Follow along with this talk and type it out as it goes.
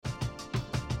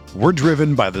We're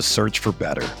driven by the search for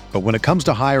better. But when it comes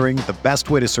to hiring, the best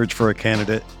way to search for a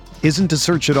candidate isn't to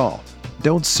search at all.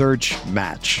 Don't search,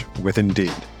 match with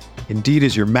Indeed. Indeed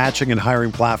is your matching and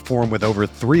hiring platform with over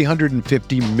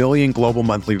 350 million global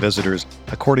monthly visitors,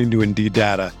 according to Indeed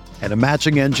data, and a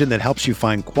matching engine that helps you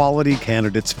find quality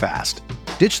candidates fast.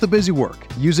 Ditch the busy work.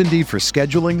 Use Indeed for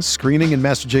scheduling, screening, and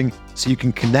messaging so you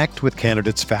can connect with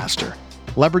candidates faster.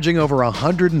 Leveraging over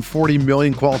 140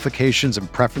 million qualifications and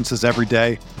preferences every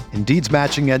day, Indeed's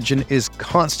matching engine is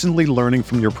constantly learning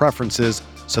from your preferences,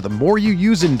 so the more you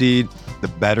use Indeed, the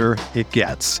better it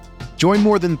gets. Join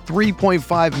more than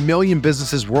 3.5 million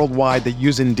businesses worldwide that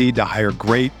use Indeed to hire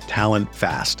great talent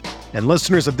fast. And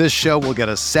listeners of this show will get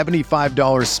a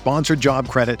 $75 sponsored job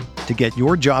credit to get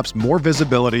your jobs more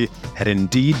visibility at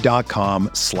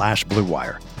Indeed.com/Blue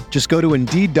Wire. Just go to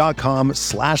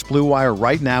Indeed.com/Blue Wire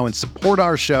right now and support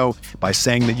our show by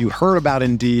saying that you heard about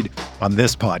Indeed on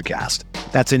this podcast.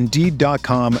 That's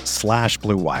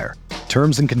Indeed.com/Blue Wire.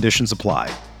 Terms and conditions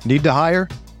apply. Need to hire?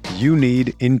 You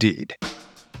need Indeed.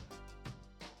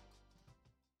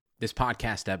 This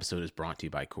podcast episode is brought to you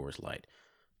by Coors Light.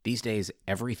 These days,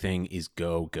 everything is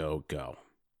go, go, go.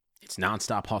 It's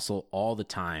nonstop hustle all the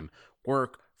time.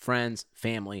 Work, friends,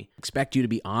 family. Expect you to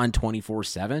be on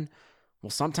 24/7? Well,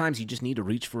 sometimes you just need to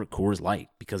reach for a Coors Light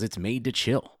because it's made to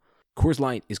chill. Coors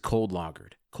Light is cold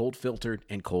lagered, cold filtered,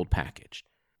 and cold packaged.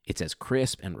 It's as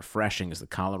crisp and refreshing as the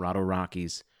Colorado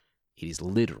Rockies. It is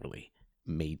literally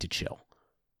made to chill.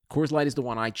 Coors Light is the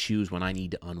one I choose when I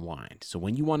need to unwind. So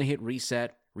when you want to hit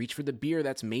reset, reach for the beer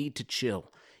that's made to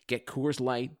chill. Get Coors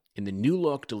Light in the new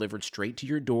look delivered straight to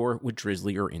your door with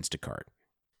Drizzly or Instacart.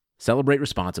 Celebrate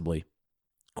responsibly.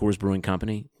 Coors Brewing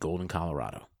Company, Golden,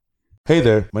 Colorado. Hey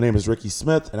there, my name is Ricky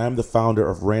Smith, and I'm the founder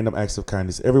of Random Acts of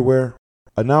Kindness Everywhere,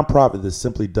 a nonprofit that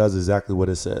simply does exactly what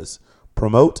it says: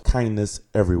 promote kindness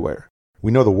everywhere.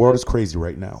 We know the world is crazy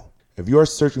right now. If you are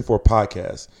searching for a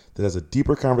podcast that has a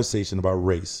deeper conversation about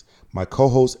race, my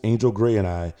co-host Angel Gray and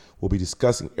I will be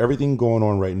discussing everything going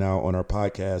on right now on our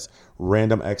podcast,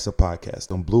 Random Acts of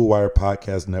Podcast, on Blue Wire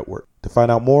Podcast Network. To find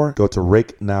out more, go to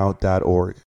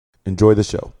rakenow.org. Enjoy the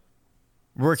show.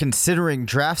 We're considering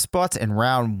draft spots in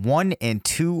round 1 and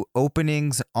 2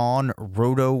 openings on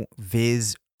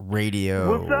RotoViz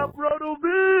Radio. What's up,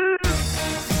 RotoViz?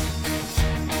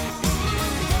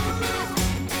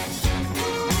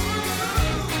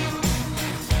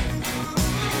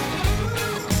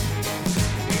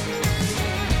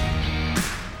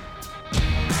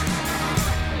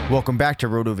 Welcome back to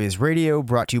RotoViz Radio,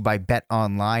 brought to you by Bet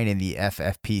Online and the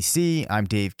FFPC. I'm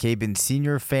Dave Cabin,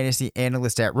 Senior Fantasy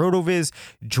Analyst at RotoViz,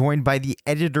 joined by the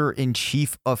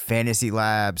Editor-in-Chief of Fantasy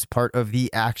Labs, part of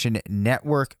the Action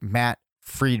Network, Matt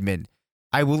Friedman.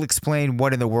 I will explain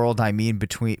what in the world I mean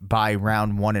by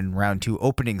round 1 and round 2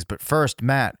 openings, but first,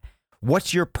 Matt,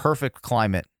 what's your perfect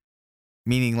climate?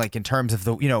 Meaning, like, in terms of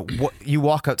what you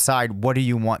walk outside, what do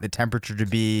you want the temperature to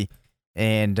be?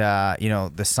 And,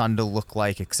 the sun to look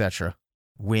like, etc.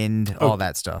 Wind, all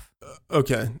that stuff.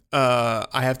 Okay. I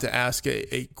have to ask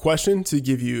a question to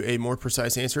give you a more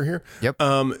precise answer here. Yep.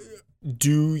 Are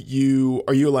you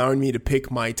allowing me to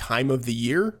pick my time of the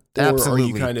year? Or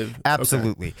Absolutely. Are you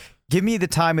Absolutely. Okay. Give me the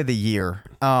time of the year.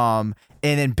 And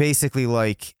then basically,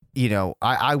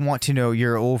 I want to know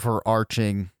your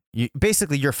overarching,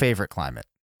 basically your favorite climate.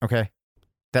 Okay.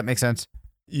 That makes sense?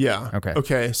 Yeah. Okay.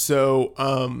 Okay. So,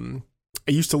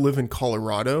 I used to live in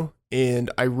Colorado, and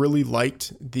I really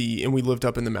liked and we lived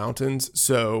up in the mountains.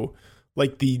 So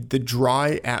like the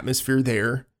dry atmosphere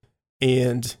there,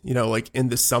 and, like in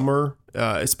the summer,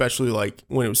 especially like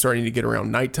when it was starting to get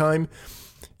around nighttime,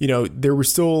 there was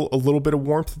still a little bit of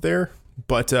warmth there,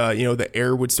 but, the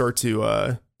air would start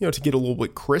to get a little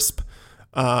bit crisp.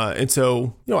 And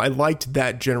so, I liked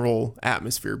that general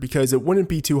atmosphere because it wouldn't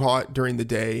be too hot during the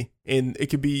day, and it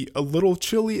could be a little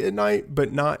chilly at night,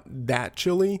 but not that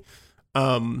chilly.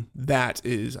 That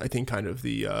is, I think, kind of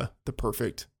the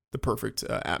perfect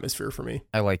atmosphere for me.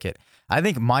 I like it. I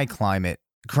think my climate,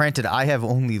 granted, I have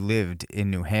only lived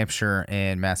in New Hampshire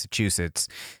and Massachusetts,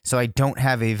 so I don't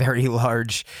have a very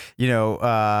large,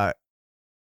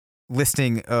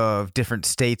 listing of different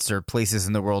states or places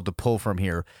in the world to pull from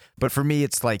here. But for me,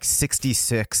 it's like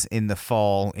 66 in the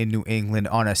fall in New England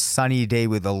on a sunny day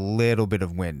with a little bit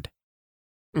of wind.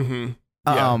 Mm-hmm.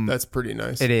 Yeah, that's pretty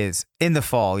nice. It is. In the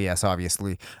fall, yes,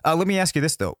 obviously. Let me ask you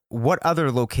this, though. What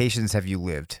other locations have you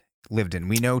lived in?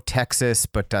 We know Texas,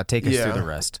 but take us through the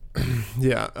rest.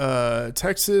 Yeah.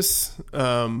 Texas,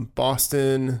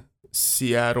 Boston,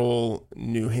 Seattle,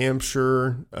 New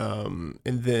Hampshire, and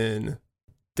then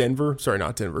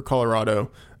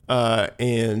Colorado,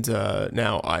 and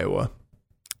now Iowa.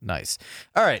 Nice.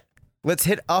 All right. Let's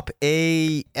hit up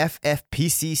a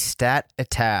FFPC stat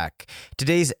attack.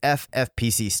 Today's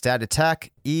FFPC stat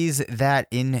attack is that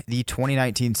in the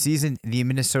 2019 season, the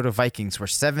Minnesota Vikings were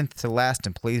 7th to last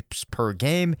in plays per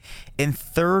game and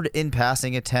 3rd in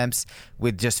passing attempts,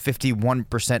 with just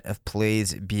 51% of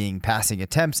plays being passing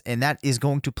attempts. And that is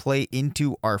going to play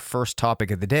into our first topic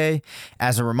of the day.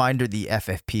 As a reminder, the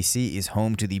FFPC is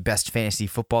home to the best fantasy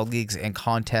football leagues and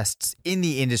contests in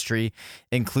the industry,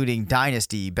 including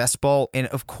Dynasty, Best Ball, and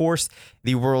of course,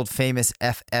 the world famous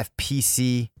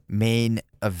FFPC main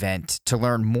event. To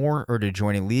learn more or to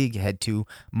join a league, head to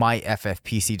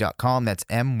myffpc.com. That's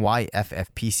myffpc.com.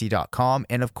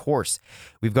 And of course,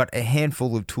 we've got a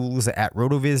handful of tools at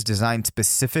RotoViz designed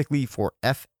specifically for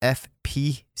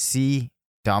FFPC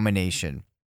domination.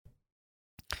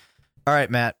 All right,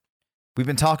 Matt, we've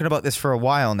been talking about this for a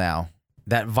while now.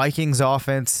 That Vikings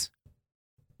offense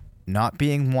not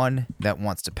being one that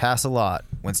wants to pass a lot.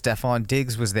 When Stephon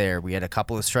Diggs was there, we had a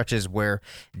couple of stretches where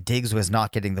Diggs was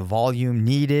not getting the volume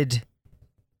needed,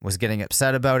 was getting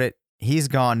upset about it. He's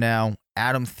gone now.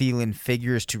 Adam Thielen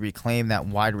figures to reclaim that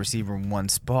wide receiver 1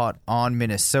 spot on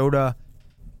Minnesota.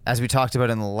 As we talked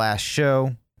about in the last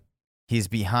show, he's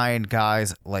behind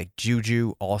guys like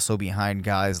Juju, also behind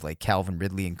guys like Calvin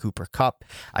Ridley and Cooper Kupp.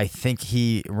 I think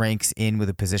he ranks in with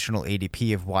a positional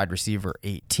ADP of wide receiver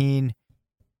 18.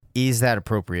 Is that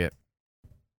appropriate?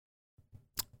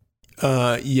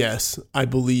 Yes, I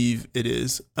believe it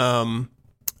is.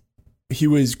 He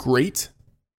was great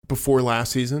before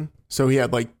last season. So he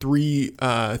had like 3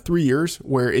 years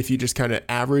where if you just kind of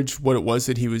average what it was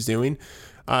that he was doing,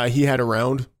 he had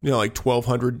around, like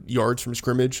 1,200 yards from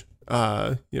scrimmage,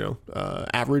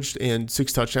 averaged, and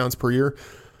 6 touchdowns per year.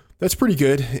 That's pretty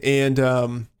good.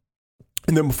 And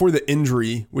then before the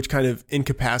injury, which kind of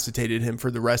incapacitated him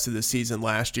for the rest of the season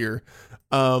last year,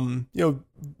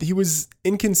 he was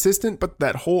inconsistent, but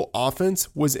that whole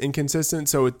offense was inconsistent.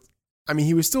 So,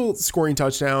 he was still scoring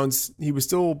touchdowns. He was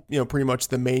still, pretty much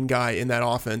the main guy in that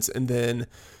offense. And then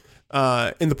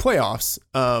in the playoffs,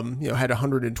 had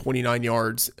 129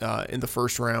 yards in the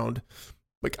first round.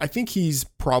 Like, I think he's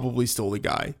probably still the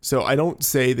guy. So I don't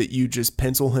say that you just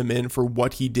pencil him in for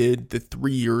what he did the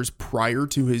 3 years prior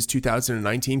to his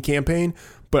 2019 campaign,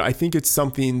 but I think it's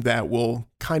something that will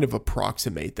kind of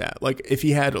approximate that. Like, if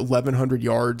he had 1,100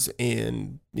 yards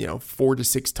and, 4 to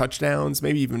 6 touchdowns,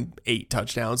 maybe even 8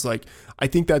 touchdowns, like, I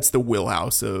think that's the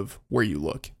wheelhouse of where you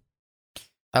look.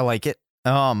 I like it.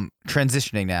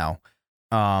 Transitioning now.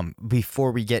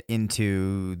 Before we get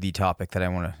into the topic that I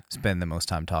want to spend the most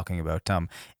time talking about, and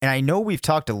I know we've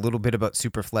talked a little bit about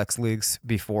Superflex leagues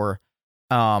before.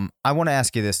 I want to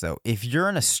ask you this though: if you're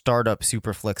in a startup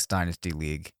Superflex Dynasty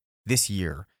league this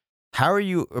year, how are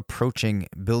you approaching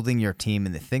building your team?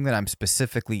 And the thing that I'm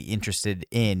specifically interested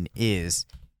in is,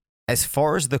 as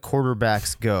far as the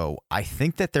quarterbacks go, I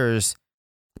think that there's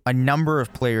a number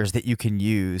of players that you can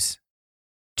use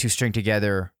to string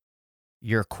together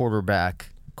your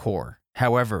quarterback core.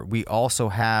 However, we also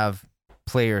have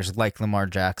players like Lamar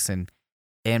Jackson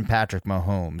and Patrick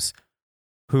Mahomes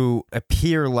who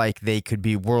appear like they could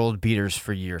be world beaters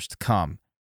for years to come.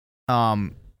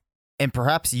 And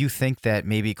perhaps you think that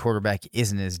maybe quarterback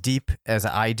isn't as deep as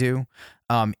I do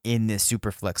in this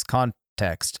Superflex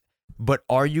context, but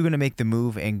are you going to make the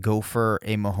move and go for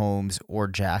a Mahomes or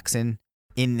Jackson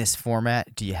in this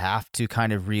format? Do you have to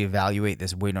kind of reevaluate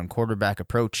this wait on quarterback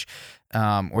approach?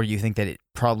 Or do you think that it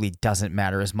probably doesn't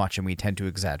matter as much and we tend to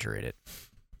exaggerate it?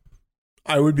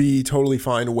 I would be totally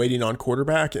fine waiting on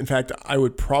quarterback. In fact, I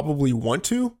would probably want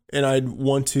to, and I'd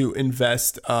want to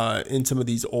invest in some of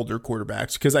these older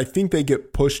quarterbacks because I think they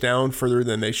get pushed down further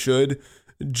than they should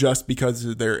just because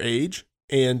of their age.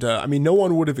 And no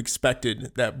one would have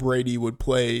expected that Brady would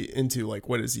play into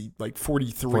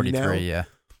 43 now? Yeah.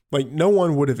 Like, no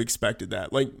one would have expected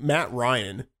that. Like, Matt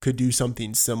Ryan could do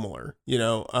something similar.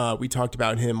 We talked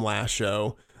about him last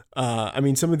show.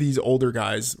 Some of these older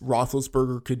guys,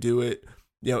 Roethlisberger could do it.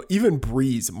 Even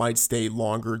Breeze might stay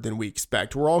longer than we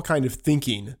expect. We're all kind of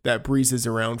thinking that Breeze is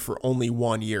around for only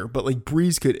 1 year, but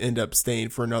Breeze could end up staying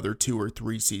for another 2 or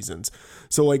 3 seasons.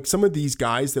 So some of these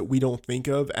guys that we don't think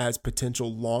of as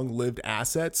potential long-lived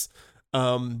assets,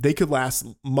 they could last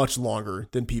much longer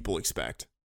than people expect.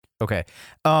 Okay.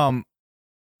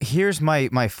 Here's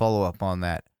my follow-up on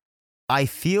that. I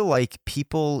feel like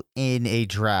people in a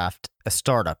draft, a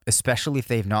startup, especially if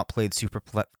they've not played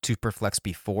Superflex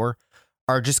before,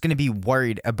 are just going to be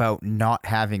worried about not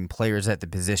having players at the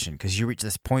position because you reach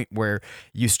this point where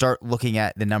you start looking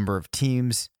at the number of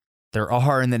teams there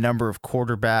are in the number of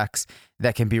quarterbacks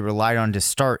that can be relied on to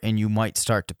start, and you might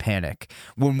start to panic.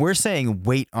 When we're saying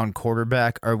wait on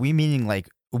quarterback, are we meaning like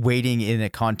waiting in a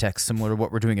context similar to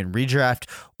what we're doing in redraft,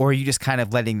 or are you just kind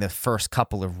of letting the first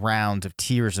couple of rounds of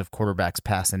tiers of quarterbacks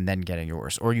pass and then getting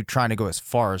yours? Or are you trying to go as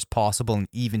far as possible and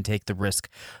even take the risk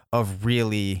of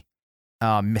really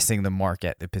missing the mark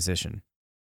at the position?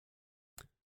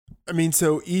 I mean,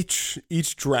 so each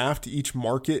draft, each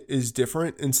market is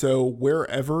different. And so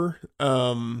wherever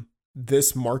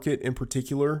this market in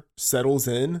particular settles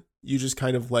in, you just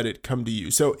kind of let it come to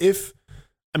you. So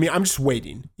I'm just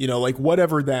waiting, like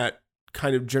whatever that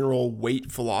kind of general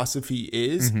wait philosophy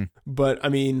is. Mm-hmm. But I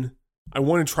mean, I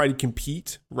want to try to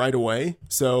compete right away.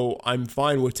 So I'm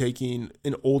fine with taking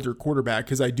an older quarterback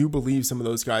because I do believe some of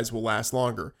those guys will last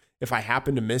longer. If I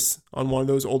happen to miss on one of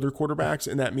those older quarterbacks,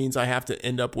 and that means I have to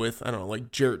end up with, I don't know, like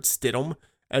Jarrett Stidham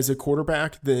as a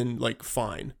quarterback, then like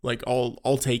fine, like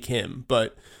I'll take him.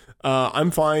 But I'm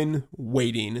fine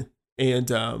waiting, and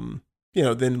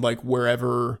then like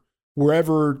wherever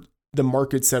the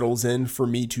market settles in for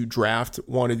me to draft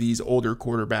one of these older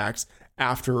quarterbacks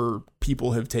after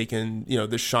people have taken,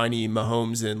 the shiny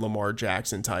Mahomes and Lamar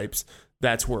Jackson types,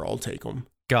 that's where I'll take them.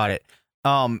 Got it.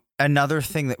 Another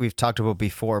thing that we've talked about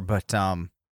before, but I'm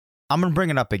going to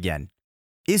bring it up again.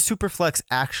 Is Superflex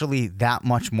actually that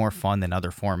much more fun than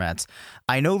other formats?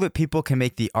 I know that people can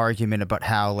make the argument about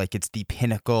how like it's the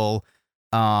pinnacle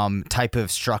type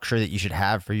of structure that you should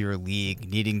have for your league,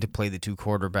 needing to play the two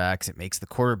quarterbacks. It makes the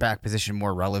quarterback position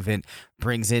more relevant,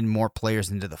 brings in more players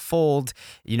into the fold.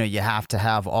 You have to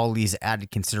have all these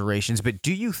added considerations. But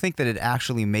do you think that it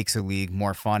actually makes a league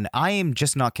more fun? I am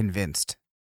just not convinced.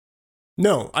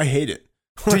 No, I hate it.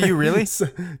 Do you really?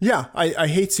 Yeah, I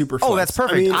hate Superflex. Oh, that's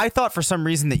perfect. I thought for some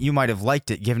reason that you might have liked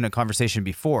it given a conversation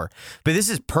before, but this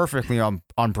is perfectly on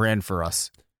brand for us.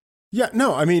 Yeah,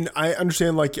 no, I mean, I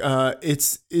understand like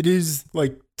it is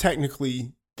like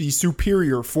technically the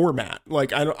superior format.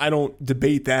 Like I don't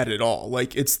debate that at all.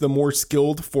 Like it's the more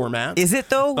skilled format. Is it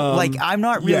though? Like I'm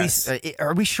not really yes.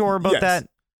 Are we sure about that?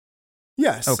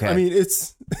 Yes. Okay. I mean,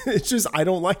 it's just I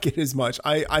don't like it as much.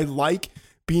 I like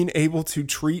being able to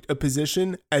treat a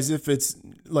position as if it's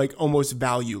like almost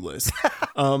valueless.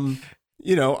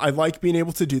 I like being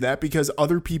able to do that because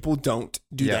other people don't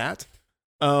do that.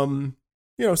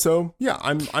 So yeah,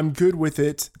 I'm good with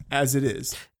it as it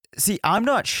is. See, I'm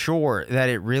not sure that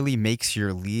it really makes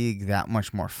your league that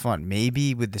much more fun.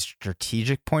 Maybe with the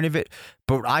strategic point of it,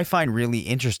 but what I find really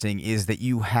interesting is that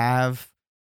you have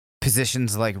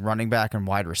positions like running back and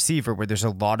wide receiver where there's a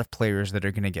lot of players that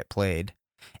are going to get played.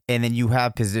 And then you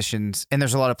have positions, and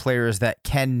there's a lot of players that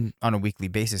can, on a weekly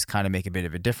basis, kind of make a bit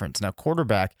of a difference. Now,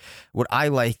 quarterback, what I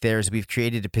like there is we've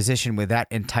created a position with that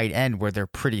and tight end where they're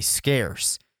pretty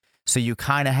scarce. So you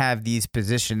kind of have these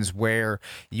positions where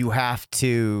you have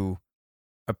to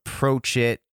approach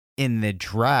it in the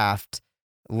draft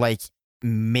like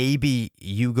maybe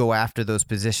you go after those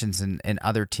positions and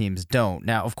other teams don't.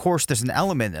 Now, of course, there's an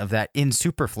element of that in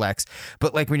Superflex,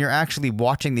 but like when you're actually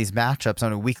watching these matchups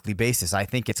on a weekly basis, I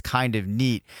think it's kind of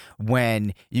neat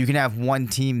when you can have one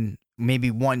team, maybe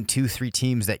 1, 2, 3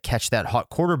 teams that catch that hot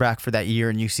quarterback for that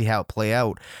year and you see how it play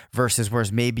out versus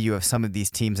whereas maybe you have some of these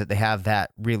teams that they have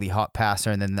that really hot passer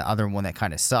and then the other one that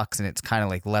kind of sucks and it's kind of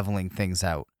like leveling things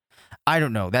out. I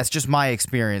don't know. That's just my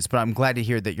experience, but I'm glad to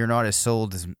hear that you're not as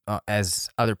sold as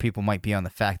other people might be on the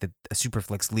fact that a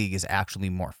Superflex league is actually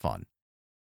more fun.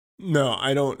 No,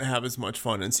 I don't have as much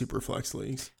fun in Superflex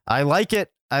leagues. I like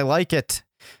it. All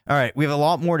right, we have a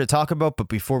lot more to talk about, but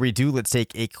before we do, let's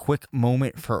take a quick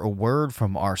moment for a word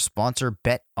from our sponsor,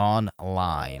 Bet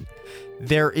Online.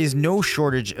 There is no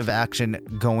shortage of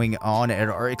action going on at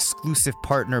our exclusive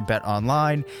partner, Bet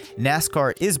Online.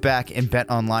 NASCAR is back, and Bet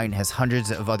Online has hundreds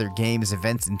of other games,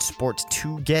 events, and sports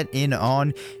to get in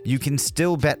on. You can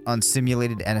still bet on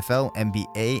simulated NFL,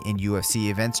 NBA, and UFC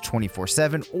events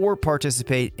 24/7, or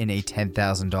participate in a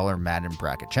 $10,000 Madden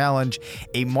Bracket Challenge,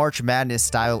 a March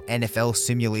Madness-style NFL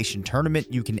simulation tournament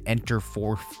you can enter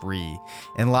for free.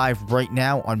 And live right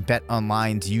now on Bet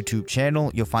Online's YouTube channel,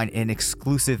 you'll find an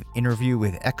exclusive interview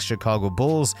with ex-Chicago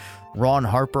Bulls, Ron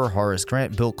Harper, Horace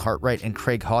Grant, Bill Cartwright, and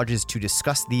Craig Hodges to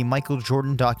discuss the Michael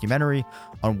Jordan documentary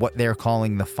on what they're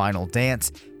calling the final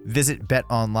dance. Visit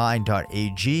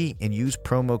betonline.ag and use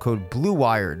promo code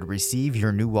BLUEWIRE to receive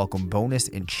your new welcome bonus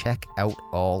and check out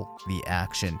all the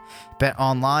action. Bet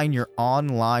Online, your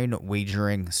online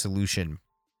wagering solution.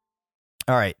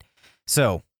 All right,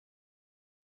 so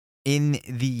in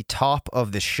the top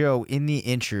of the show, in the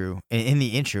intro,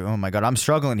 oh my God, I'm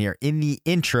struggling here. In the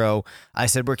intro, I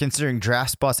said we're considering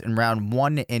draft spots in round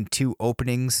 1 and 2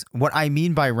 openings. What I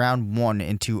mean by round 1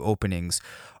 and 2 openings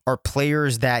are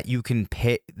players that you can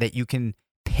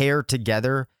pair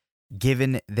together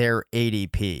given their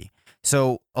ADP.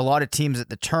 So a lot of teams at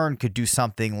the turn could do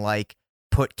something like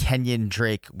put Kenyon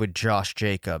Drake with Josh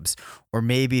Jacobs, or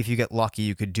maybe if you get lucky,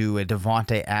 you could do a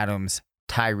Davante Adams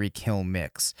Tyreek Hill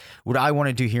mix. What I want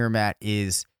to do here, Matt,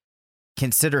 is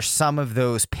consider some of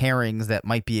those pairings that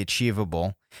might be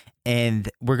achievable. And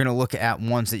we're going to look at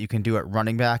ones that you can do at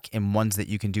running back and ones that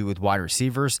you can do with wide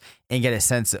receivers and get a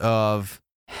sense of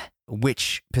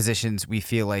which positions we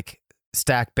feel like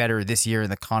stack better this year in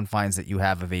the confines that you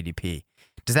have of ADP.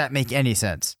 Does that make any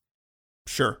sense?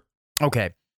 Sure.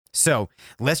 Okay. So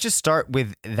let's just start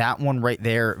with that one right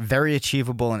there. Very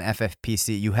achievable in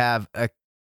FFPC. You have a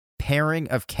pairing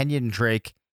of Kenyon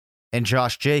Drake and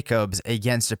Josh Jacobs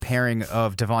against a pairing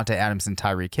of Davante Adams and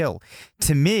Tyreek Hill.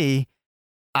 To me,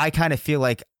 I kind of feel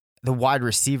like the wide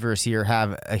receivers here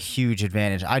have a huge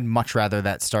advantage. I'd much rather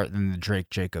that start than the Drake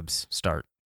Jacobs start.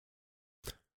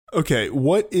 Okay,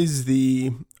 what is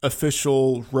the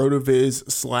official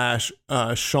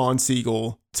RotoViz / Sean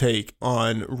Siegel take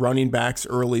on running backs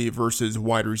early versus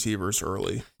wide receivers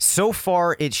early? So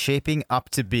far, it's shaping up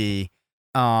to be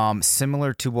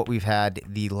similar to what we've had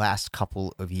the last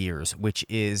couple of years, which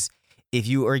is if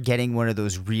you are getting one of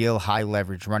those real high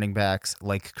leverage running backs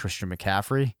like Christian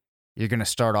McCaffrey, you're going to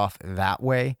start off that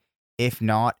way. If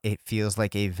not, it feels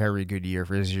like a very good year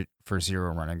for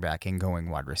zero running back and going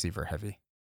wide receiver heavy.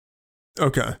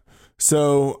 Okay.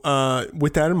 So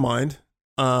with that in mind,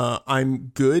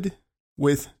 I'm good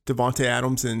with Davante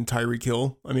Adams and Tyreek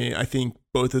Hill. I mean, I think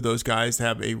both of those guys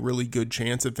have a really good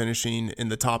chance of finishing in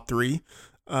the top 3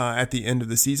 at the end of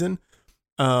the season,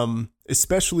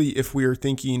 especially if we are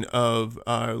thinking of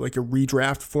like a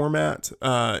redraft format,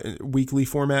 weekly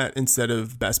format instead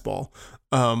of best ball.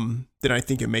 Then I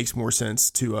think it makes more sense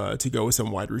to go with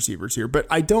some wide receivers here. But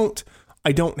I don't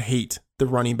hate the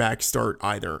running back start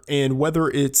either. And whether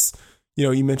it's,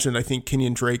 you mentioned, I think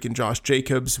Kenyon Drake and Josh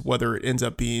Jacobs, whether it ends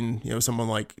up being, someone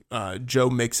like Joe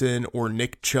Mixon or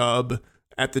Nick Chubb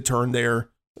at the turn there,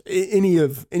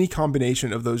 any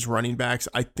combination of those running backs,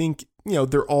 I think,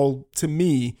 they're all, to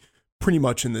me, pretty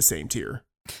much in the same tier.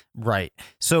 Right.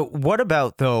 So what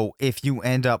about, though, if you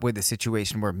end up with a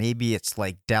situation where maybe it's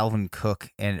like Dalvin Cook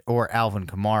or Alvin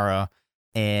Kamara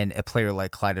and a player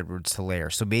like Clyde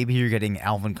Edwards-Helaire. So maybe you're getting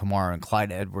Alvin Kamara and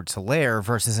Clyde Edwards-Helaire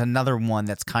versus another one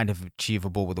that's kind of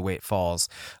achievable with the way it falls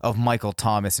of Michael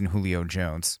Thomas and Julio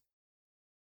Jones.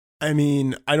 I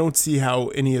mean, I don't see how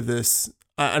any of this,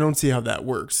 I don't see how that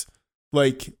works.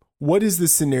 Like, what is the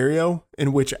scenario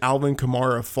in which Alvin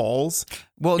Kamara falls?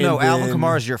 Well, no, Alvin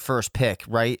Kamara is your first pick,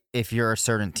 right? If you're a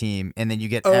certain team, and then you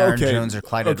get Aaron Jones or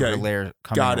Clyde Edwards-Helaire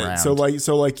coming around. Got it.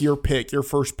 So like your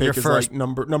first pick is like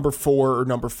number 4 or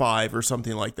number 5 or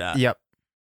something like that. Yep.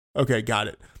 Okay, got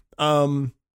it.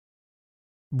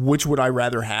 Which would I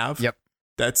rather have? Yep.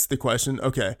 That's the question.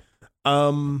 Okay.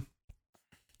 I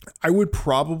would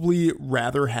probably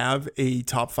rather have a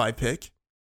top 5 pick.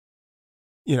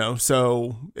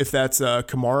 So if that's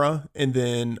Kamara, and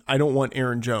then I don't want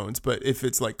Aaron Jones, but if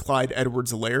it's like Clyde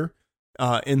Edwards-Helaire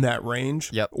in that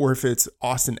range, yep, or if it's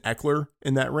Austin Eckler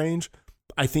in that range,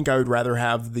 I think I would rather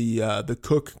have the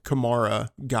Cook Kamara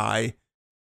guy,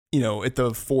 at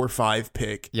the 4-5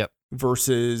 pick, yep,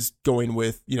 versus going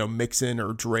with Mixon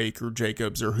or Drake or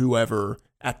Jacobs or whoever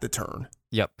at the turn.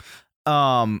 Yep.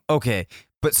 Okay.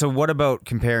 But so what about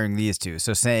comparing these two?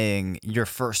 So saying your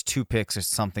first 2 picks is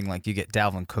something like you get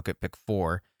Dalvin Cook at pick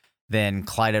 4, then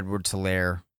Clyde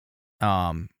Edwards-Helaire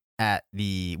at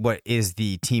what is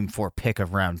the team 4 pick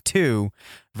of round 2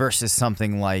 versus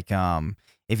something like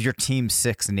if your team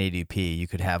 6 in ADP, you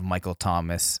could have Michael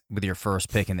Thomas with your first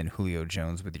pick and then Julio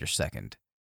Jones with your second.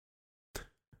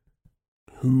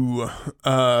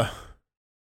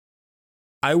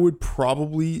 I would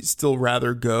probably still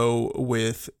rather go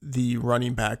with the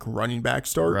running back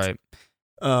start. Right.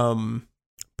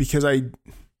 Because I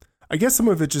guess some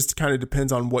of it just kind of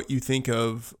depends on what you think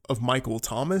of Michael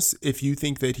Thomas. If you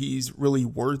think that he's really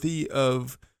worthy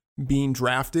of being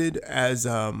drafted as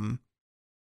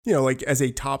like as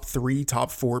a top 3,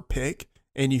 top 4 pick,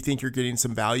 and you think you're getting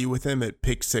some value with him at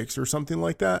pick 6 or something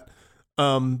like that.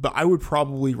 But I would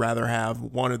probably rather have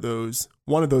one of those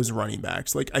running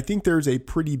backs. Like, I think there's a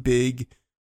pretty big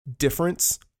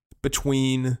difference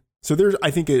between, so there's,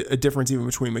 I think, a difference even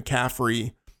between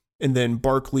McCaffrey and then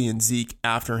Barkley and Zeke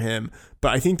after him.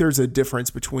 But I think there's a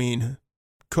difference between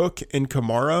Cook and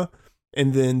Kamara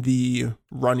and then the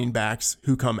running backs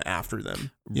who come after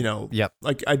them. Yep.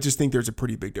 Like I just think there's a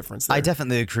pretty big difference there. I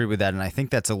definitely agree with that, and I think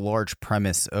that's a large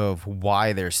premise of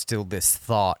why there's still this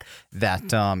thought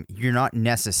that you're not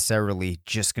necessarily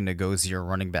just going to go zero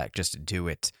running back just to do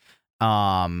it,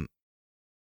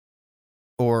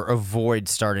 or avoid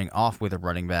starting off with a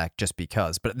running back just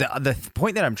because. But the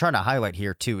point that I'm trying to highlight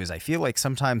here too is I feel like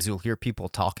sometimes you'll hear people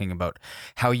talking about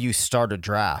how you start a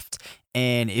draft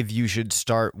and if you should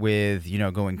start with,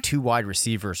 going 2 wide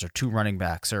receivers or 2 running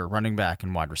backs or running back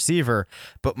and wide receiver.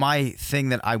 But my thing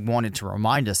that I wanted to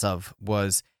remind us of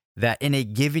was that in a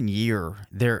given year,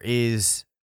 there is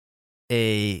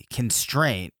a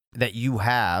constraint that you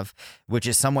have, which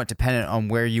is somewhat dependent on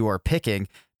where you are picking,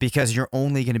 because you're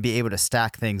only going to be able to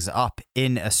stack things up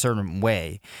in a certain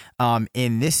way.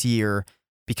 In this year,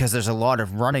 because there's a lot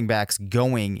of running backs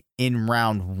going in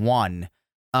round 1,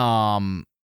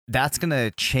 that's going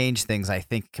to change things, I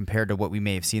think, compared to what we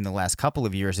may have seen the last couple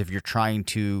of years if you're trying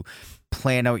to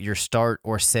plan out your start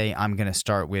or say, I'm going to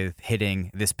start with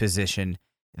hitting this position,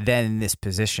 then this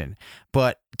position.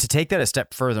 But to take that a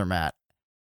step further, Matt,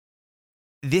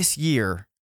 this year,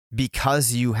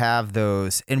 because you have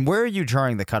those, and where are you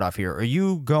drawing the cutoff here? Are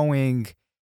you going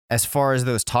as far as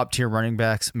those top tier running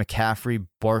backs, McCaffrey,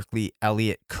 Barkley,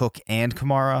 Elliott, Cook, and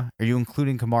Kamara? Are you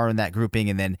including Kamara in that grouping,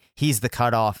 and then he's the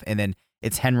cutoff, and then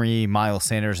it's Henry, Miles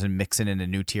Sanders, and Mixon in a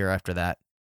new tier after that?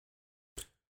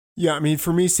 Yeah, I mean,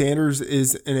 for me, Sanders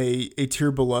is in a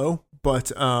tier below,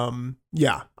 but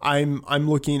yeah, I'm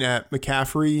looking at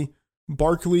McCaffrey.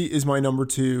 Barkley is my number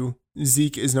 2.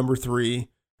 Zeke is number 3.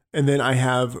 And then I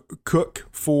have Cook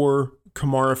 4,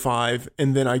 Kamara 5,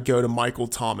 and then I go to Michael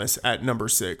Thomas at number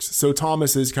 6. So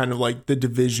Thomas is kind of like the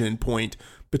division point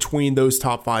between those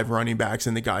top 5 running backs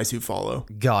and the guys who follow.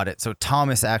 Got it. So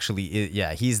Thomas actually is,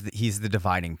 yeah, he's the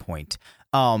dividing point.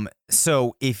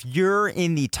 So if you're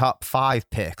in the top 5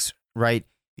 picks, right,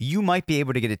 you might be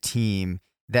able to get a team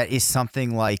that is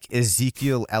something like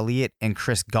Ezekiel Elliott and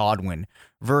Chris Godwin,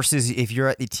 versus if you're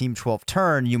at the team 12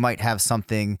 turn, you might have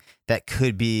something that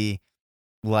could be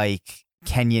like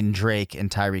Kenyon Drake and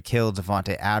Tyreek Hill,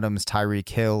 Devontae Adams, Tyreek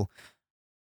Hill.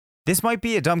 This might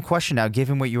be a dumb question now,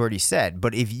 given what you already said,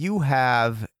 but if you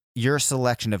have your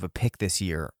selection of a pick this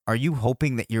year, are you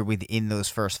hoping that you're within those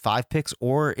first 5 picks,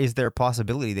 or is there a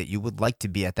possibility that you would like to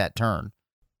be at that turn?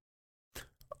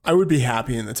 I would be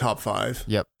happy in the top 5.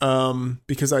 Yep.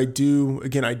 Because I do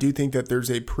think that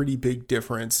there's a pretty big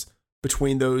difference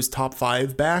between those top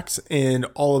 5 backs and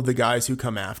all of the guys who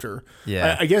come after.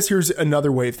 Yeah. I guess here's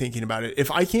another way of thinking about it.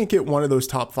 If I can't get one of those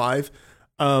top 5,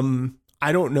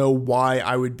 I don't know why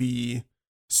I would be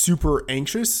super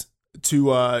anxious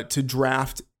to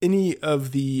draft any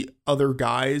of the other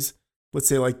guys. Let's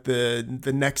say like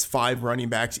the next 5 running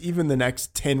backs, even the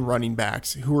next 10 running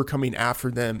backs who are coming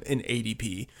after them in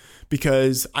ADP,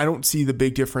 because I don't see the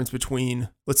big difference between,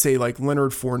 let's say, like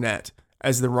Leonard Fournette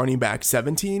as the running back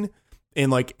 17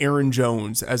 and like Aaron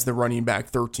Jones as the running back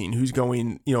 13, who's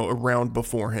going, around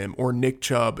before him, or Nick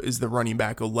Chubb is the running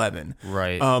back 11.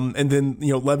 Right. And then,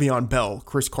 Le'Veon Bell,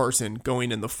 Chris Carson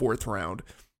going in the 4th round.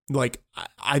 Like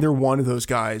either one of those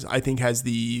guys, I think has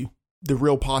the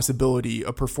real possibility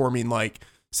of performing like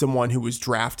someone who was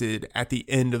drafted at the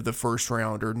end of the 1st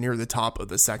round or near the top of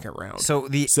the 2nd round.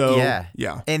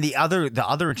 Yeah. And the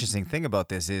other interesting thing about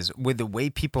this is with the way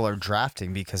people are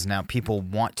drafting, because now people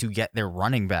want to get their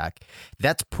running back,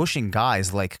 that's pushing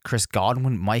guys like Chris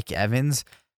Godwin, Mike Evans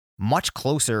much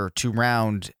closer to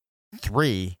round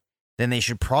 3 than they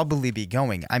should probably be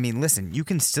going. I mean, listen, you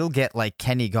can still get like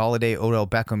Kenny Golladay, Odell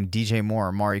Beckham, DJ Moore,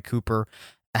 Amari Cooper,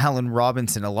 Allen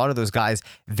Robinson, a lot of those guys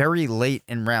very late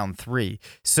in round 3.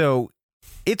 So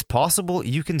it's possible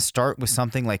you can start with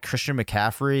something like Christian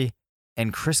McCaffrey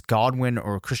and Chris Godwin,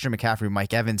 or Christian McCaffrey,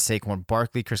 Mike Evans, Saquon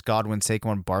Barkley, Chris Godwin,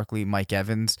 Saquon Barkley, Mike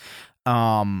Evans.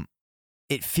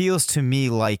 It feels to me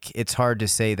like it's hard to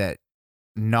say that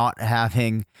not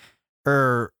having,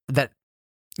 or that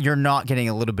you're not getting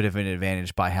a little bit of an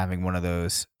advantage by having one of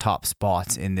those top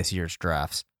spots in this year's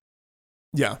drafts.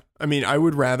 Yeah. I mean, I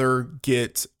would rather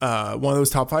get one of those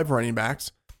top 5 running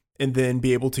backs and then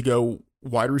be able to go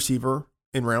wide receiver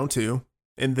in round 2.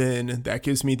 And then that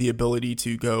gives me the ability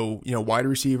to go, wide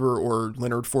receiver or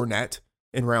Leonard Fournette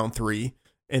in round 3.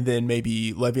 And then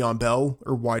maybe Le'Veon Bell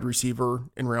or wide receiver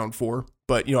in round 4.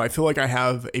 But, I feel like I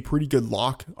have a pretty good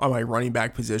lock on my running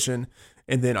back position.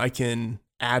 And then I can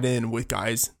add in with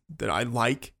guys that I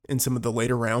like in some of the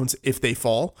later rounds if they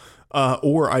fall.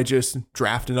 Or I just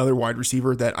draft another wide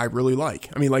receiver that I really like.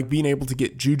 I mean, like being able to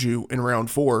get Juju in round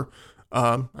 4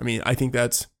 I mean, I think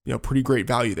that's, pretty great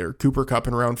value there. Cooper Kupp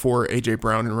in round 4, AJ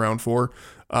Brown in round 4.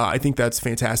 I think that's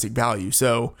fantastic value.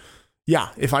 So yeah,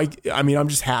 I'm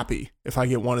just happy if I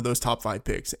get one of those top 5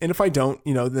 picks. And if I don't,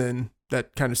 then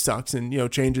that kind of sucks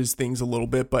and, changes things a little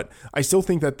bit. But I still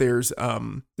think that there's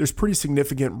pretty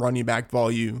significant running back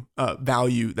value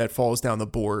that falls down the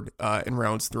board in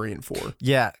rounds 3 and 4.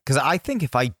 Yeah, because I think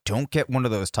if I don't get one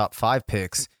of those top 5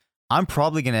 picks, I'm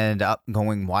probably going to end up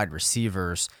going wide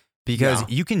receivers because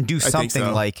you can do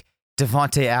something like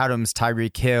Devontae Adams,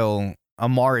 Tyreek Hill,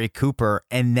 Amari Cooper,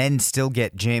 and then still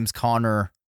get James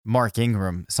Conner, Mark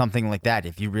Ingram, something like that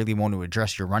if you really want to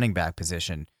address your running back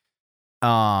position.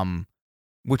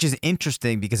 Which is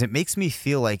interesting because it makes me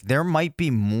feel like there might be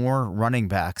more running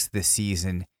backs this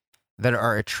season that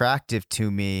are attractive to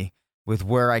me with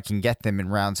where I can get them in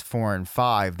rounds 4 and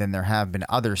 5 than there have been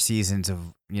other seasons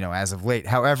of, as of late.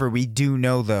 However, we do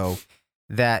know though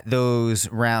that those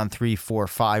round 3, 4,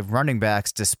 5 running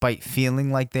backs, despite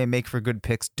feeling like they make for good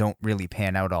picks, don't really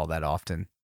pan out all that often.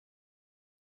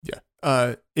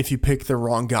 Yeah. If you pick the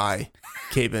wrong guy,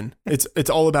 Caven, it's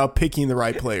all about picking the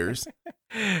right players.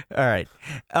 All right.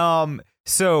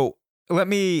 So let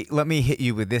me hit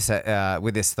you with this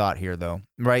thought here though,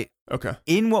 right? Okay.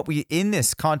 In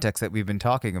this context that we've been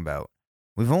talking about,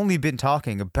 we've only been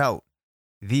talking about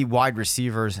the wide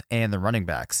receivers and the running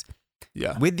backs.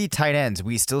 Yeah. With the tight ends,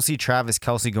 we still see Travis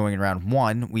Kelce going in round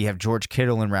 1. We have George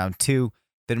Kittle in round 2,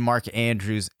 then Mark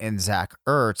Andrews and Zach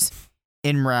Ertz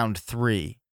in round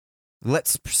 3.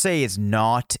 Let's say it's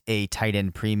not a tight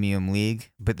end premium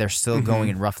league, but they're still going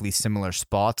in roughly similar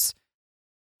spots.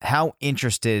 How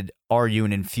interested are you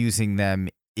in infusing them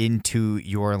into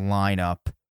your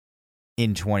lineup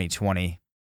in 2020?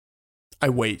 I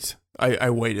wait. I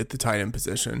wait at the tight end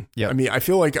position. Yep. I mean, I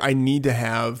feel like I need to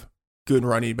have good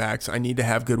running backs. I need to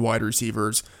have good wide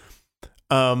receivers.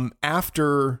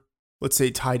 After, let's say,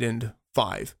 tight end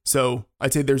 5. So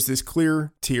I'd say there's this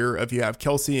clear tier of you have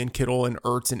Kelce and Kittle and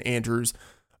Ertz and Andrews.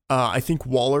 I think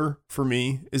Waller for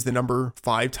me is the number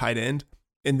 5 tight end.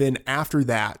 And then after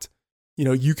that,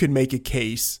 you can make a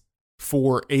case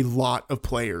for a lot of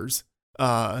players,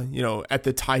 at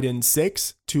the tight end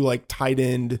 6 to like tight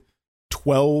end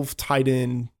 12, tight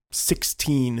end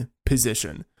 16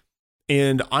 position.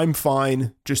 And I'm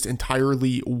fine just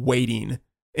entirely waiting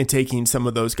and taking some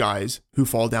of those guys who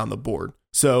fall down the board.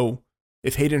 So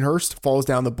if Hayden Hurst falls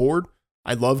down the board,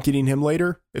 I love getting him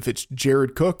later. If it's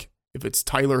Jared Cook, if it's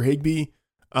Tyler Higbee,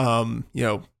 Mike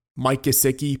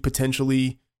Gesicki,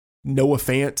 potentially Noah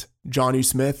Fant, Jonnu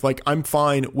Smith, like I'm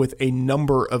fine with a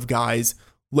number of guys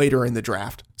later in the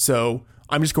draft. So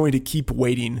I'm just going to keep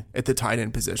waiting at the tight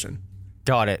end position.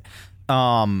 Got it.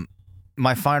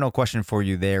 My final question for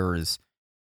you there is,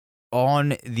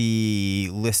 on the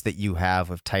list that you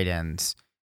have of tight ends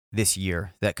this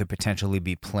year that could potentially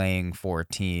be playing for a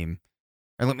team,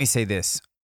 or let me say this,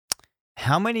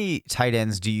 how many tight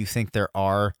ends do you think there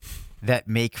are that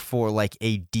make for like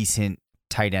a decent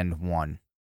tight end 1?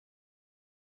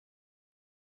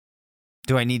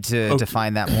 Do I need to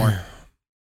define that more?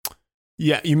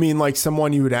 Yeah, you mean like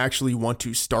someone you would actually want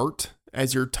to start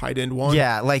as your tight end 1?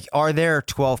 Yeah, like are there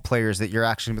 12 players that you're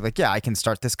actually like, yeah, I can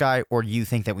start this guy? Or do you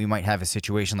think that we might have a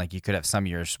situation like you could have some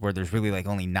years where there's really like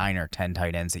only 9 or 10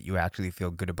 tight ends that you actually feel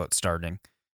good about starting?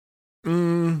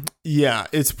 Yeah,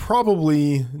 it's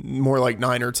probably more like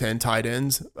 9 or 10 tight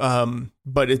ends.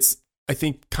 But it's, I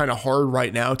think, kind of hard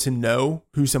right now to know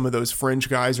who some of those fringe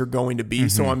guys are going to be.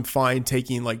 So I'm fine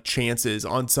taking like chances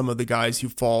on some of the guys who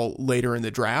fall later in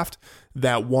the draft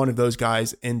that one of those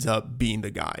guys ends up being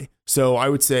the guy. So I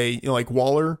would say, like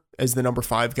Waller as the number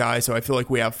 5 guy. So I feel like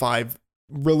we have 5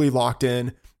 really locked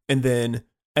in. And then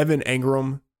Evan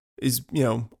Engram is,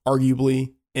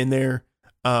 arguably in there.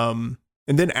 And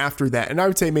then after that, and I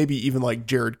would say maybe even like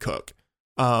Jared Cook.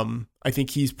 I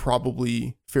think he's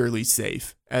probably fairly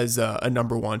safe as a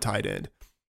number 1 tight end.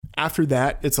 After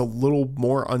that, it's a little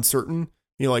more uncertain.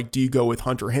 Like, do you go with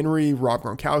Hunter Henry, Rob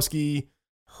Gronkowski,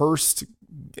 Hurst?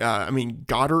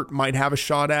 Goddard might have a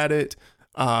shot at it.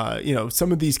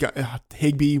 Some of these guys,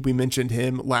 Higbee, we mentioned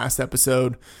him last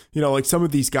episode. Like some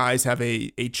of these guys have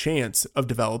a chance of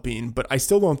developing, but I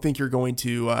still don't think you're going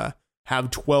to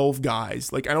have 12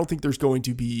 guys. Like, I don't think there's going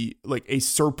to be like a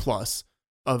surplus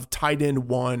of tight end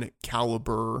 1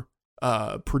 caliber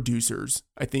producers.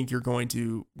 I think you're going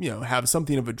to, have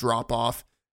something of a drop off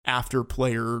after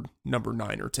player number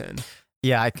 9 or 10.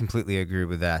 Yeah, I completely agree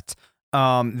with that.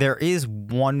 There is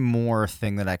one more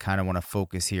thing that I kind of want to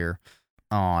focus here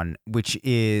on, which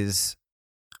is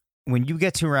when you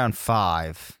get to round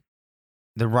 5,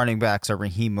 the running backs are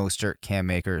Raheem Mostert, Cam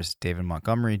Akers, David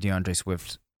Montgomery, DeAndre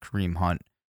Swift, Kareem Hunt,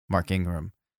 Mark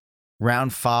Ingram.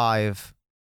 Round 5.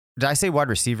 Did I say wide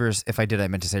receivers? If I did, I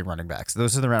meant to say running backs.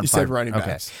 Those are the round 5. You said running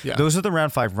backs. Yeah. Those are the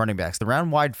round 5 running backs. The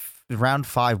round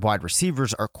 5 wide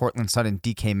receivers are Cortland Sutton,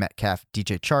 DK Metcalf,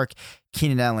 DJ Chark,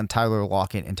 Keenan Allen, Tyler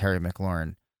Lockett, and Terry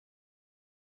McLaurin.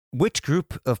 Which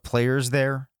group of players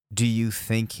there do you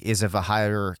think is of a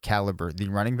higher caliber, the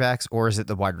running backs, or is it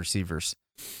the wide receivers?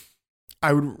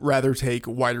 I would rather take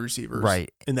wide receivers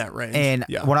in that range. And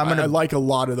what I like a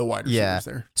lot of the wide receivers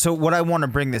there. So what I want to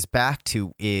bring this back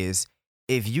to is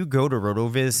if you go to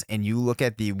RotoViz and you look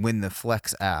at the Win the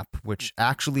Flex app, which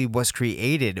actually was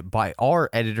created by our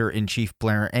editor-in-chief,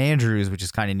 Blair Andrews, which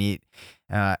is kind of neat,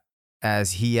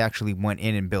 as he actually went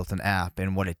in and built an app.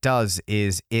 And what it does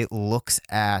is it looks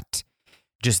at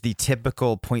just the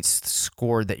typical points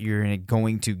scored that you're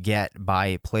going to get by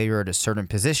a player at a certain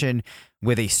position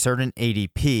with a certain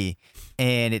ADP.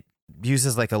 And it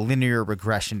uses like a linear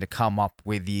regression to come up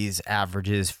with these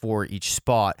averages for each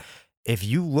spot. If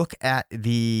you look at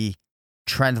the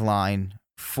trend line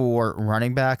for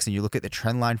running backs and you look at the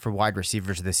trend line for wide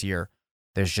receivers this year,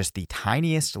 there's just the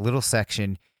tiniest little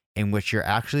section in which you're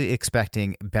actually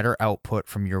expecting better output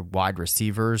from your wide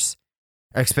receivers.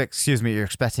 You're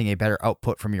expecting a better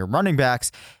output from your running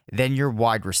backs than your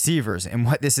wide receivers. And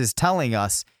what this is telling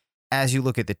us as you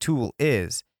look at the tool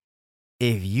is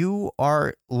if you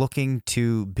are looking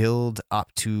to build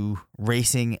up to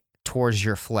racing towards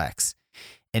your flex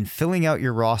and filling out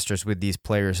your rosters with these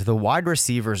players, the wide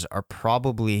receivers are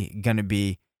probably going to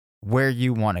be where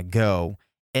you want to go.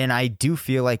 And I do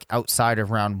feel like outside of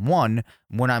round 1,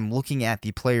 when I'm looking at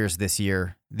the players this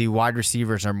year, the wide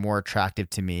receivers are more attractive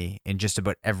to me in just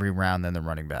about every round than the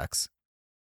running backs.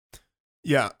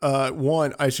 Yeah.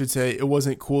 One, I should say it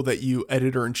wasn't cool that you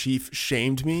editor-in-chief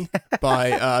shamed me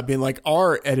by being like,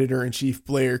 our editor-in-chief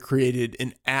Blair created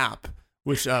an app,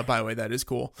 which, by the way, that is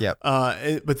cool. Yep.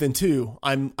 But then 2,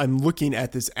 I'm looking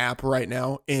at this app right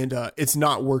now and it's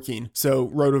not working. So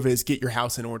RotoViz, get your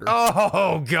house in order.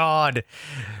 Oh God.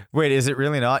 Wait, is it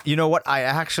really not? You know what? I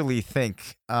actually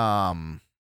think,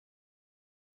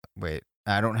 wait,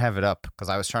 I don't have it up because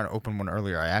I was trying to open one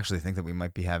earlier. I actually think that we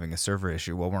might be having a server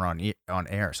issue while we're on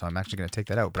air. So I'm actually going to take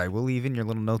that out, but I will leave in your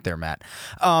little note there, Matt.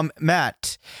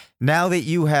 Matt, now that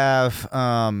you have,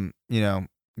 given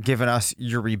us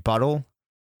your rebuttal,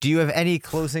 do you have any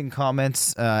closing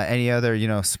comments, any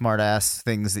other, smart ass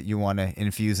things that you want to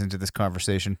infuse into this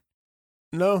conversation?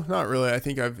 No, not really. I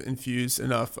think I've infused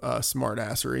enough smart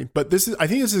assery, but I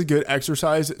think this is a good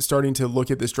exercise starting to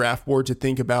look at this draft board to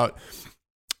think about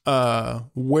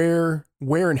where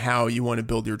and how you want to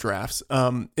build your drafts.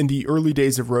 In the early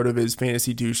days of RotoViz,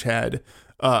 Fantasy Douche had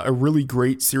a really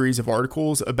great series of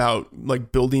articles about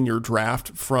like building your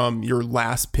draft from your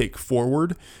last pick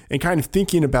forward and kind of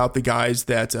thinking about the guys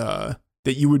that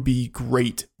you would be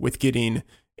great with getting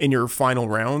in your final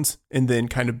rounds and then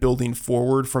kind of building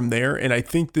forward from there. And I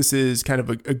think this is kind of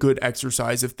a good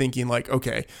exercise of thinking like,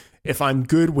 okay, if I'm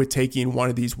good with taking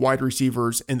one of these wide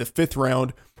receivers in the 5th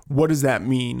round, what does that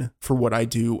mean for what I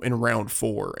do in round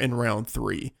 4 and round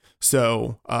 3?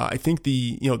 So I think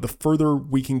the further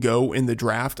we can go in the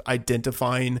draft,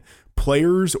 identifying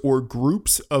players or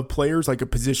groups of players, like a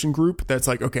position group that's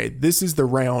like, okay, this is the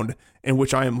round in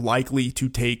which I am likely to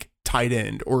take tight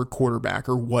end or quarterback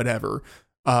or whatever.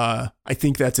 I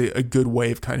think that's a good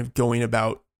way of kind of going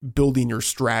about building your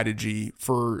strategy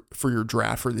for your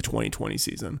draft for the 2020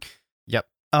 season. Yep.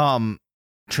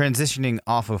 Transitioning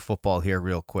off of football here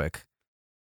real quick.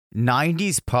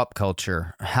 90s pop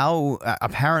culture. How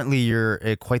apparently you're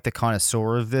quite the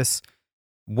connoisseur of this.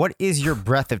 What is your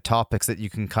breadth of topics that you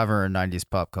can cover in 90s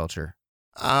pop culture?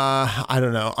 I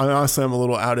don't know. I'm a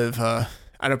little out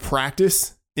of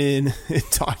practice in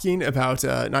talking about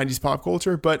 90s pop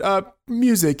culture, but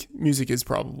music is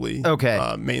probably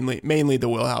okay. Mainly the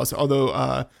wheelhouse.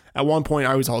 Although at one point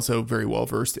I was also very well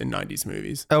versed in 90s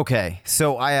movies. Okay,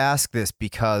 so I ask this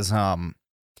because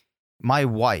my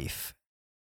wife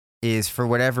is, for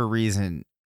whatever reason,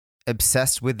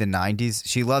 obsessed with the 90s.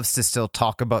 She loves to still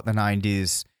talk about the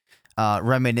 90s,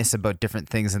 reminisce about different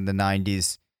things in the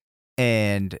 90s,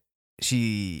 and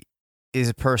she is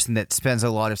a person that spends a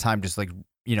lot of time just like,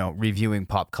 reviewing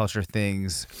pop culture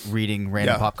things, reading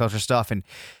random pop culture stuff. And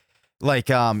like,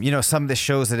 some of the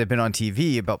shows that have been on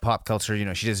TV about pop culture,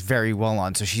 she does very well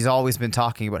on. So she's always been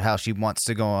talking about how she wants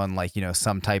to go on like,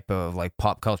 some type of like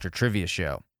pop culture trivia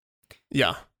show.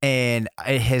 Yeah. And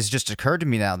it has just occurred to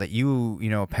me now that you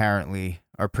apparently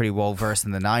are pretty well versed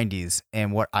in the 90s.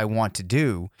 And what I want to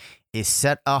do is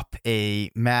set up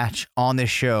a match on this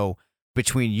show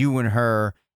between you and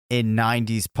her in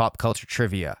 90s pop culture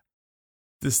trivia.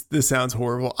 This sounds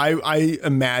horrible. I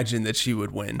imagine that she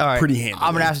would win All right, pretty handily.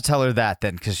 I'm gonna have to tell her that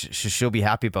then, because she'll be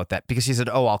happy about that. Because she said,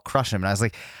 "Oh, I'll crush him," and I was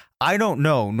like, "I don't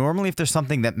know. Normally, if there's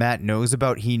something that Matt knows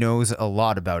about, he knows a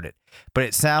lot about it. But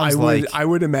it sounds I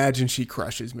would imagine she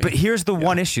crushes me. But here's the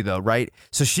one issue, though, right?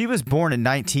 So she was born in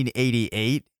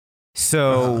 1988.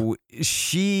 So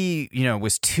she,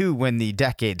 was 2 when the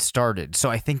decade started. So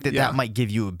I think that might give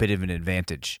you a bit of an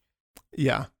advantage.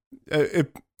 Yeah.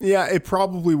 It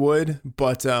probably would,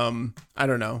 but I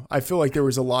don't know. I feel like there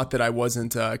was a lot that I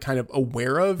wasn't kind of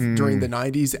aware of during the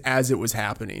 90s as it was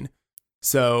happening.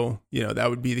 So, that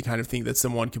would be the kind of thing that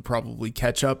someone could probably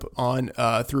catch up on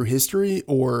through history,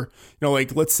 or,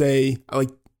 like, let's say, like,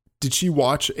 did she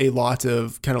watch a lot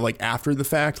of kind of like after the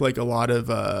fact, like a lot of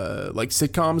like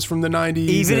sitcoms from the 90s?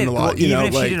 Even if like, she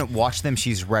didn't watch them,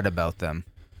 she's read about them.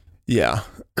 Yeah.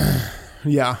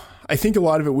 Yeah. I think a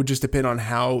lot of it would just depend on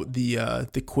how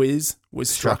the quiz was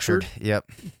structured.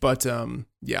 Yep. But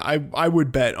I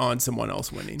would bet on someone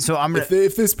else winning. So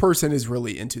if this person is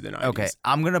really into the 90s. Okay,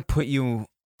 I'm gonna put you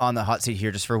on the hot seat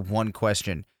here just for one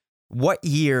question. What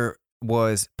year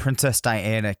was Princess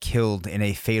Diana killed in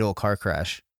a fatal car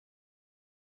crash?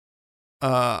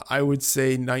 I would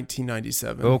say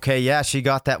 1997. Okay, yeah, she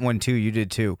got that one too. You did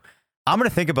too. I'm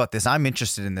gonna think about this. I'm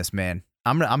interested in this, man.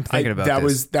 I'm thinking about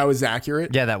this. That was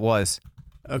accurate? Yeah, that was.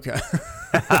 Okay.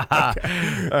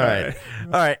 Okay.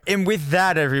 All right. And with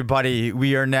that, everybody,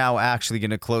 we are now actually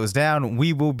going to close down.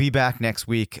 We will be back next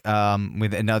week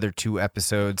with another 2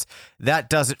 episodes. That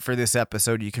does it for this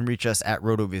episode. You can reach us at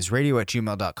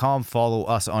rotovizradio@gmail.com. Follow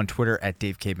us on Twitter at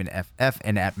DaveCabanFF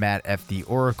and at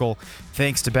MattFTheOracle.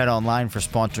 Thanks to Bet Online for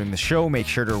sponsoring the show. Make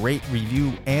sure to rate,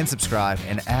 review, and subscribe.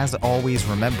 And as always,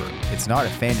 remember, it's not a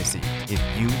fantasy if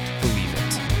you